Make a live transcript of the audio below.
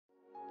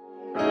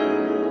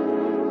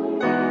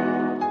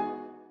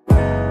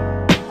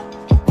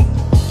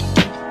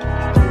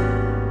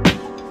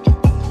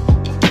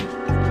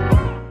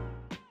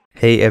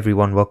Hey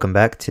everyone, welcome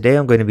back. Today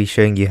I'm going to be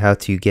showing you how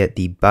to get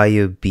the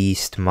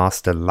Biobeast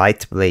Master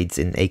Lightblades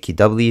in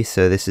AQW.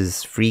 So this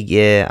is free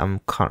gear. I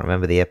can't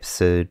remember the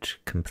episode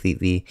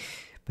completely,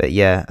 but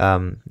yeah,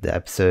 the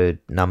episode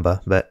number.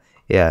 But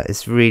yeah,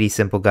 it's really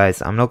simple,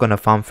 guys. I'm not going to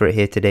farm for it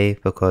here today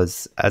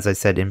because, as I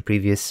said in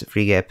previous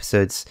free gear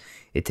episodes,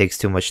 it takes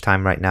too much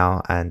time right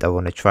now and I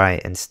want to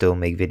try and still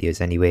make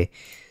videos anyway.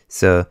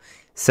 So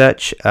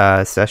search /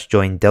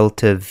 join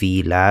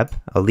deltavlab.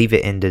 I'll leave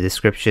it in the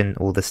description,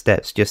 all the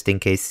steps, just in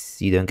case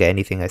you don't get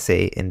anything I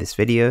say in this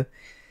video.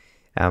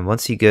 And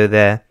once you go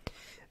there,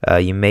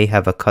 you may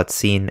have a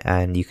cutscene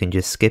and you can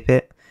just skip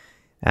it,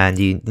 and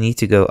you need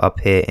to go up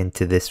here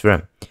into this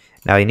room.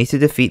 Now you need to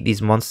defeat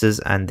these monsters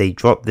and they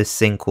drop this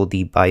thing called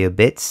the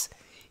Biobits.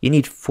 You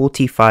need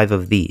 45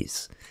 of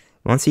these.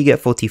 Once you get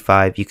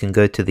 45, you can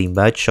go to the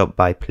merge shop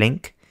by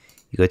Plink.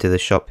 You go to the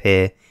shop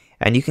here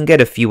and you can get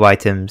a few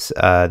items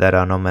that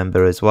are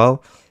non-member as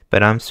well,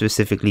 but I'm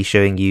specifically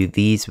showing you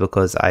these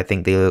because I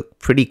think they look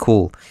pretty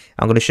cool.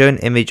 I'm going to show an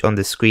image on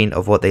the screen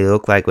of what they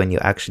look like when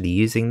you're actually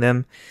using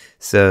them,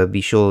 so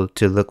be sure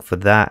to look for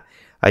that.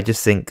 I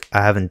just think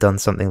I haven't done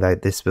something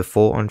like this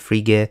before on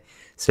free gear,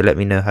 so let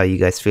me know how you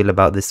guys feel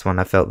about this one.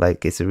 I felt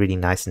like it's a really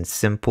nice and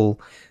simple,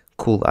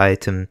 cool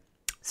item.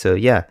 So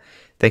yeah,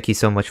 thank you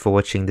so much for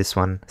watching this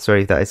one.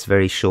 Sorry that it's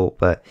very short,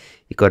 but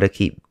you gotta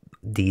keep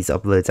these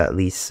uploads at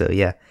least. So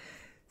yeah,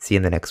 see you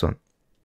in the next one.